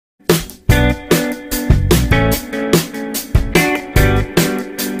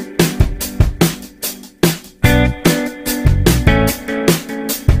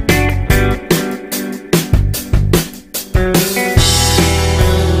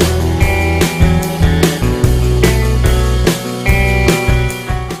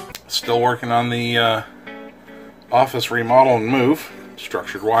Still working on the office remodel and move,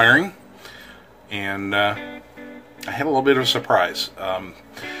 structured wiring, and I had a little bit of a surprise.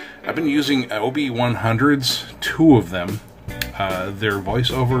 I've been using obi202s, 2 of them. They're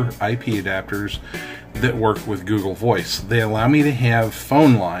voice over IP adapters that work with Google Voice. They allow me to have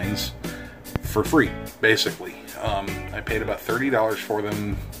phone lines for free, basically. I paid about $30 for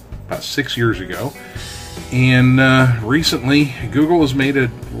them about 6 years ago. And recently, Google has made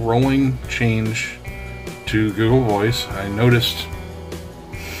a rolling change to Google Voice. I noticed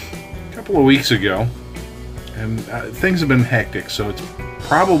a couple of weeks ago, and things have been hectic, so it's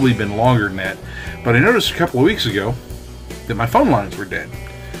probably been longer than that. But I noticed a couple of weeks ago that my phone lines were dead.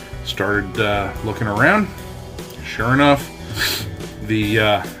 Started looking around. Sure enough,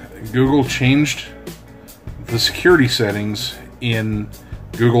 the Google changed the security settings in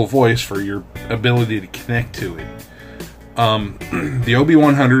Google Voice for your ability to connect to it. The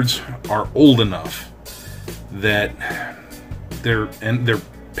obi202s are old enough that they're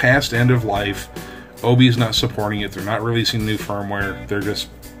past end of life. Obi is not supporting it. They're not releasing new firmware. They're just,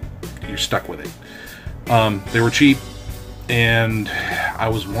 you're stuck with it. They were cheap, and I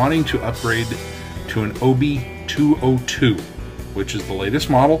was wanting to upgrade to an obi202, which is the latest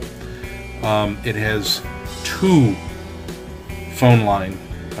model. It has 2 phone line,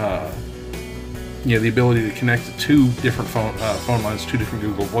 the ability to connect to 2 different phone lines, 2 different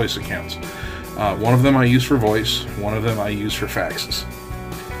Google Voice accounts. One of them I use for voice, one of them I use for faxes.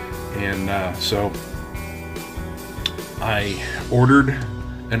 And so I ordered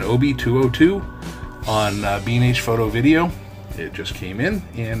an obi202 on B&H Photo Video. It just came in,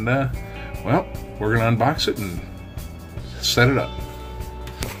 and well, we're gonna unbox it and set it up.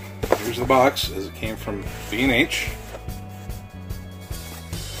 Here's the box as it came from B&H.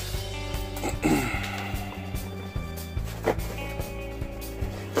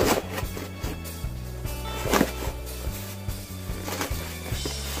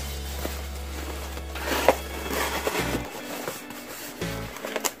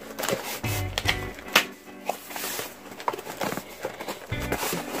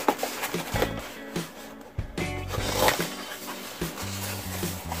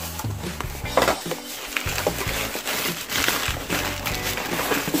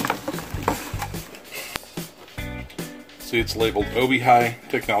 See, it's labeled Obi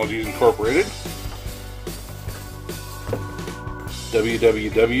Technologies Incorporated.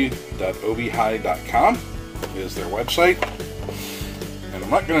 www.obi202.com is their website. And I'm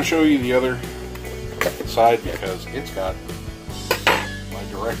not going to show you the other side because it's got my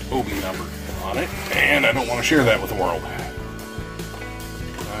direct Obi number on it, and I don't want to share that with the world.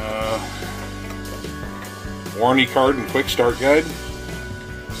 Warranty card and quick start guide.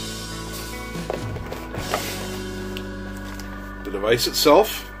 The device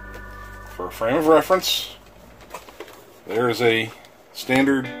itself, for a frame of reference, there is a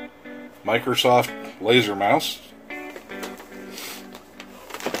standard Microsoft laser mouse.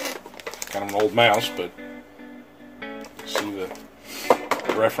 Kind of an old mouse, but you see the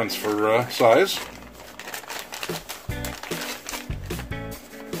reference for size.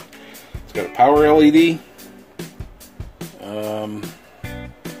 It's got a power LED. I'm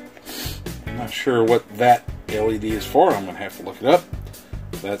not sure what that LED is for. I'm going to have to look it up.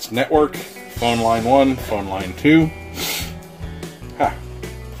 That's network, phone line 1, phone line 2.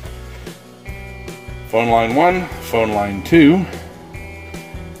 Phone line 1, phone line 2.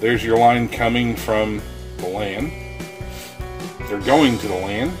 There's your line coming from the LAN. They're going to the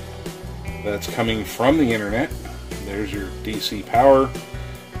LAN. That's coming from the internet. There's your DC power.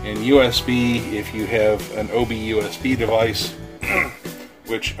 And USB if you have an Obi USB device,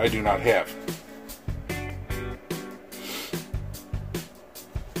 which I do not have.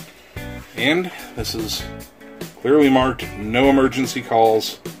 And this is clearly marked no emergency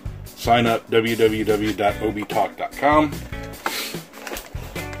calls. Sign up www.obitalk.com.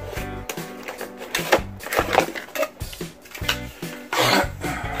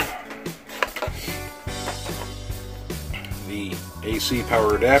 The AC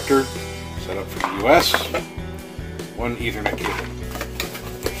power adapter set up for the US. 1 Ethernet cable.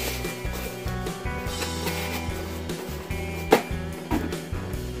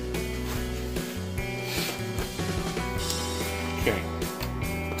 Okay.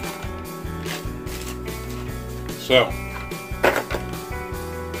 So,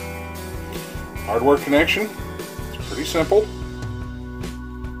 hardware connection. It's pretty simple.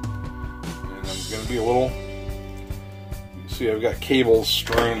 And I'm going to be a little... You can see I've got cables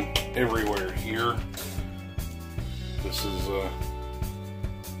strewn everywhere here. This is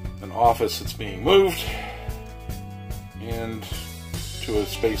an office that's being moved. And to a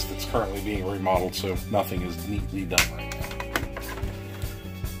space that's currently being remodeled, so nothing is neatly done right now.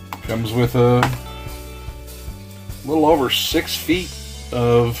 Comes with a little over 6 feet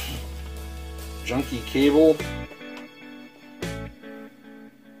of junky cable.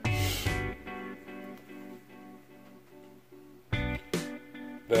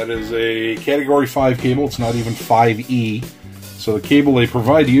 That is a Category 5 cable. It's not even 5E. So the cable they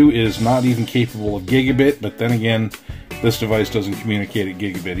provide you is not even capable of gigabit, but then again, this device doesn't communicate at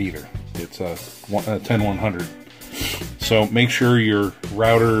gigabit either. It's a 10100. So make sure your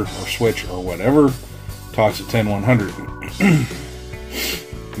router or switch or whatever talks at 10100.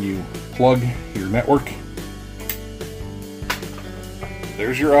 You plug your network.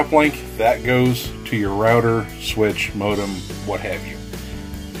 There's your uplink. That goes to your router, switch, modem, what have you.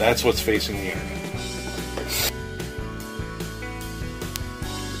 That's what's facing the internet.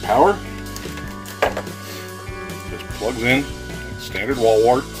 Power just plugs in, standard wall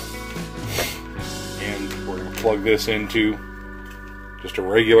wart, and we're going to plug this into just a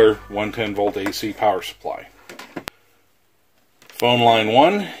regular 110 volt AC power supply. Phone line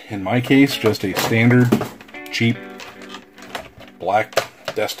 1, in my case, just a standard cheap black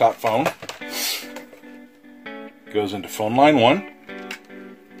desktop phone, goes into phone line 1.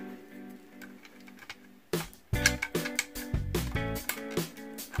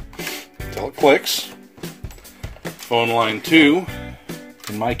 Until it clicks. Phone line 2,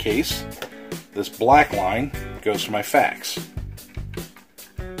 in my case, this black line goes to my fax.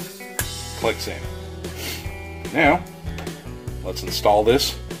 Clicks in. Now, let's install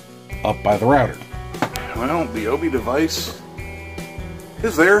this up by the router. Well, the Obi device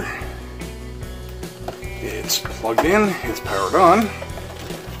is there. It's plugged in, it's powered on,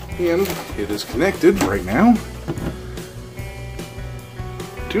 and it is connected right now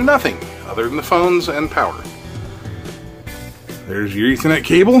to nothing other than the phones and power. There's your Ethernet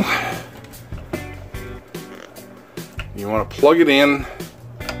cable. You want to plug it in.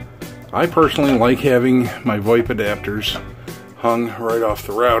 I personally like having my VoIP adapters hung right off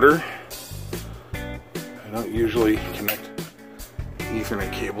the router. I don't usually connect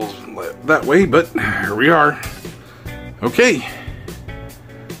Ethernet cables that way, but here we are. Okay,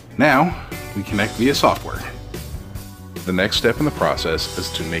 now we connect via software. The next step in the process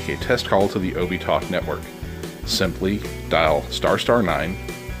is to make a test call to the ObiTalk network. Simply dial **9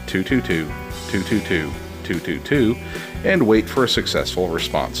 222 222 222 and wait for a successful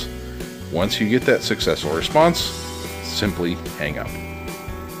response. Once you get that successful response, simply hang up.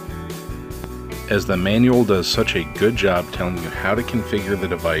 As the manual does such a good job telling you how to configure the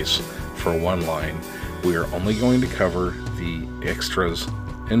device for one line, we are only going to cover the extras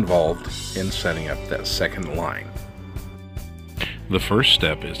involved in setting up that second line. The first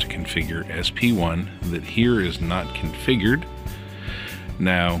step is to configure SP1 that here is not configured.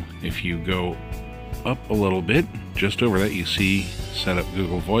 Now, if you go up a little bit, just over that you see set up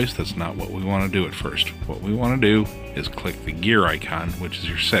Google Voice. That's not what we want to do at first. What we want to do is click the gear icon, which is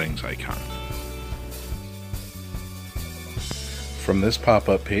your settings icon. From this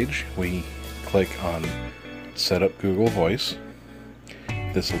pop-up page, we click on Set up Google Voice.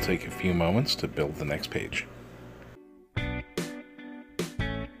 This will take a few moments to build the next page.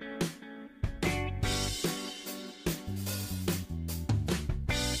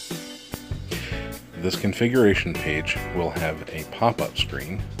 This configuration page will have a pop-up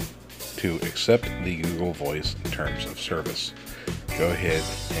screen to accept the Google Voice terms of service. Go ahead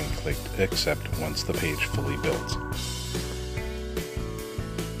and click accept once the page fully builds.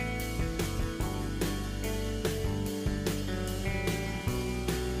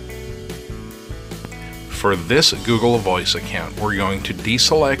 For this Google Voice account, we're going to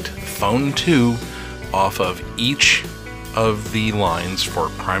deselect Phone 2 off of each of the lines. For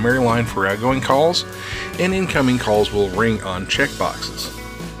primary line for outgoing calls, and incoming calls will ring on checkboxes.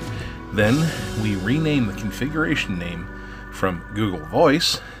 Then we rename the configuration name from Google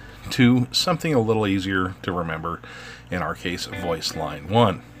Voice to something a little easier to remember, in our case, Voice Line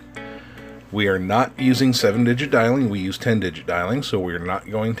 1. We are not using 7-digit dialing, we use 10-digit dialing, so we're not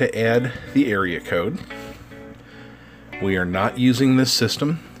going to add the area code. We are not using this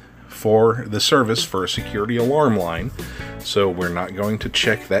system for the service for a security alarm line, so we're not going to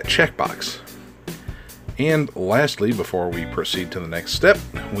check that checkbox. And lastly, before we proceed to the next step,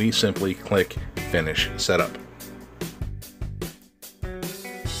 we simply click Finish Setup.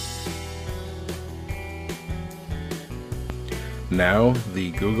 Now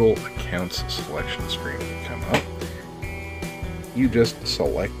the Google Accounts selection screen will come up. You just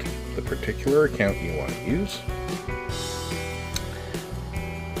select the particular account you want to use.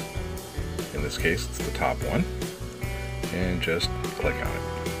 In this case, it's the top one. And just click on it.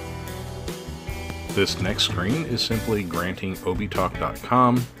 This next screen is simply granting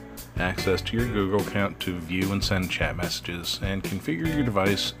obi202.com access to your Google account to view and send chat messages and configure your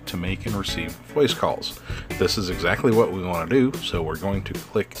device to make and receive voice calls. This is exactly what we want to do, so we're going to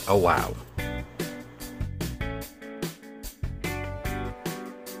click Allow.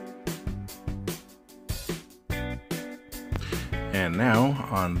 And now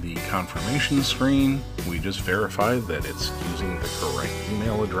on the confirmation screen, we just verify that it's using the correct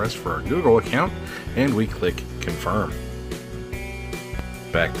email address for our Google account, and we click Confirm.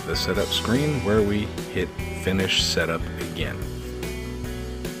 Back to the setup screen where we hit Finish Setup again.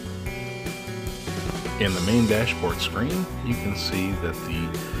 In the main dashboard screen, you can see that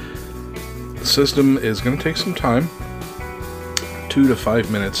the system is going to take some time, 2 to 5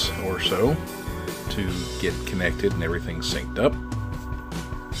 minutes or so, to get connected and everything synced up.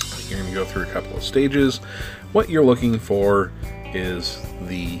 You're going to go through a couple of stages. What you're looking for is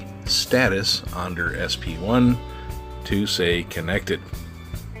the status under SP1 to say connected.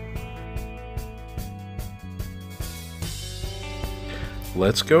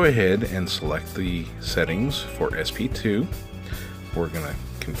 Let's go ahead and select the settings for SP2. We're going to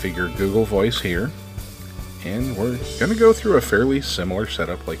configure Google Voice here, and we're going to go through a fairly similar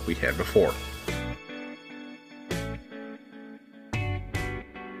setup like we had before.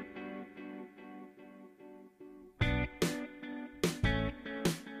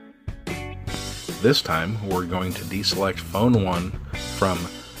 This time, we're going to deselect phone 1 from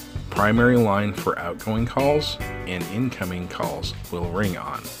primary line for outgoing calls, and incoming calls will ring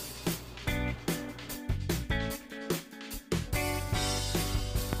on.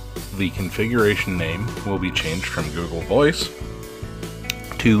 The configuration name will be changed from Google Voice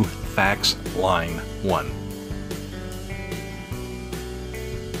to Fax Line 1.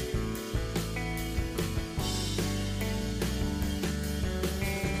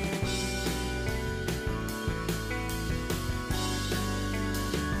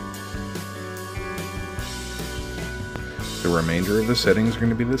 The remainder of the settings are going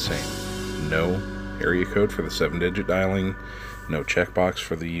to be the same. No area code for the 7-digit dialing, no checkbox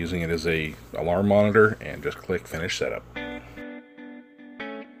for the using it as a alarm monitor, and just click Finish Setup.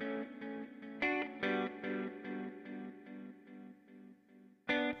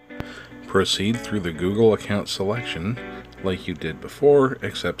 Proceed through the Google account selection like you did before,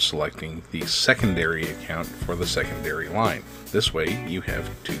 except selecting the secondary account for the secondary line. This way you have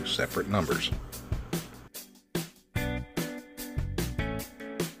 2 separate numbers.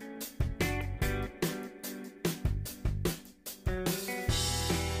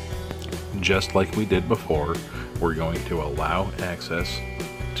 Just like we did before, we're going to allow access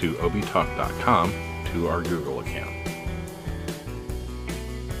to obi202.com to our Google account.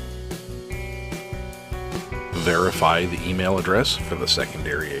 Verify the email address for the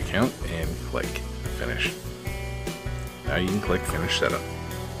secondary account and click Finish. Now you can click Finish Setup.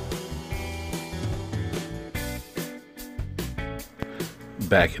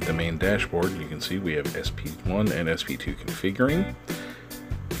 Back at the main dashboard, you can see we have SP1 and SP2 configuring.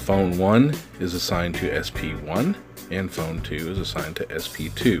 Phone 1 is assigned to SP1 and phone 2 is assigned to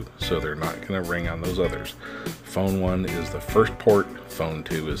SP2, so they're not going to ring on those others. Phone 1 is the first port, phone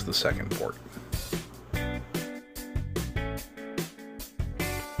 2 is the second port.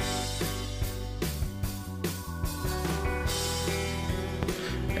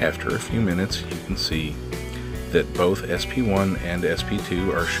 After a few minutes, you can see that both SP1 and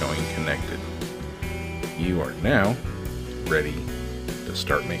SP2 are showing connected. You are now ready to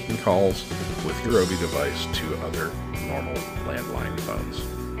start making calls with your Obi device to other normal landline phones.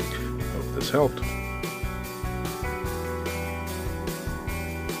 Hope this helped.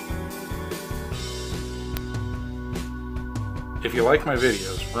 If you like my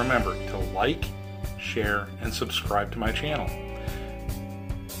videos, remember to like, share, and subscribe to my channel.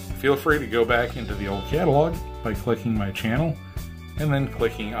 Feel free to go back into the old catalog by clicking my channel and then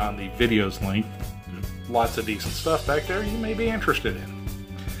clicking on the videos link. Lots of decent stuff back there you may be interested in.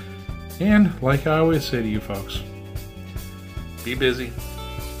 And like I always say to you folks, be busy,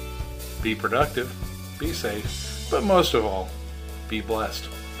 be productive, be safe, but most of all, be blessed.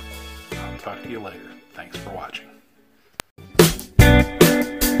 I'll talk to you later. Thanks for watching.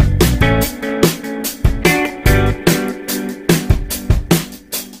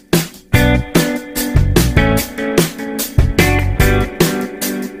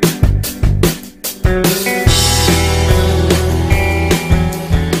 Bye.